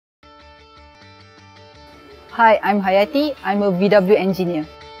Hi, I'm Hayati. I'm a VW engineer.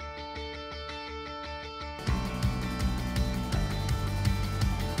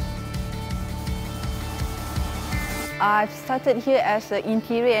 I've started here as an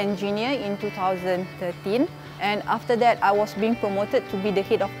interior engineer in 2013, and after that I was being promoted to be the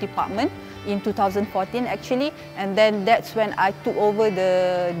head of department in 2014 actually, and then that's when I took over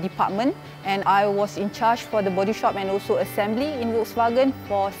the department and I was in charge for the body shop and also assembly in Volkswagen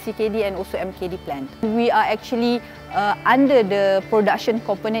for CKD and also MKD plant. We are actually under the production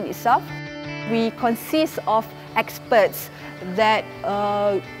component itself. We consist of experts that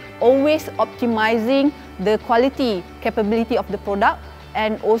always optimizing the quality capability of the product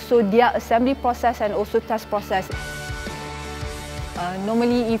and also their assembly process and also test process.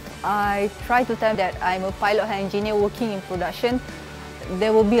 Normally, if I try to tell that I'm a pilot engineer working in production,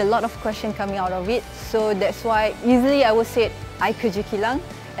 there will be a lot of questions coming out of it. So that's why easily I would say, I kerja kilang,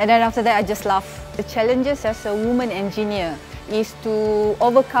 and then after that I just laugh. The challenges as a woman engineer is to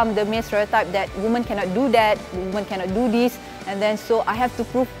overcome the male stereotype that women cannot do that, women cannot do this, and then so I have to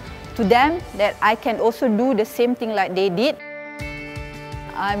prove to them that I can also do the same thing like they did.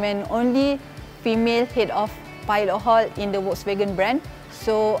 I'm an only female head of pilot hall in the Volkswagen brand,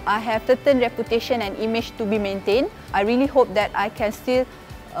 so I have certain reputation and image to be maintained. I really hope that I can still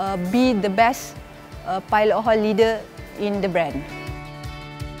be the best pilot hall leader in the brand.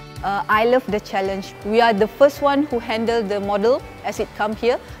 I love the challenge. We are the first one who handle the model as it come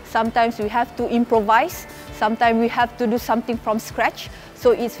here. Sometimes we have to improvise, sometimes we have to do something from scratch.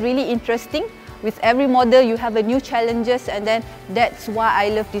 So it's really interesting. With every model you have a new challenges, and then that's why I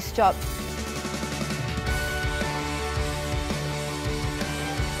love this job.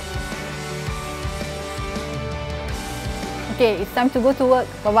 Okay, it's time to go to work.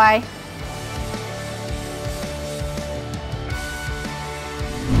 Bye-bye.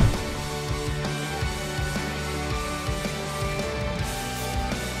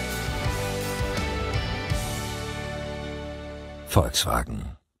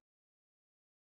 Volkswagen.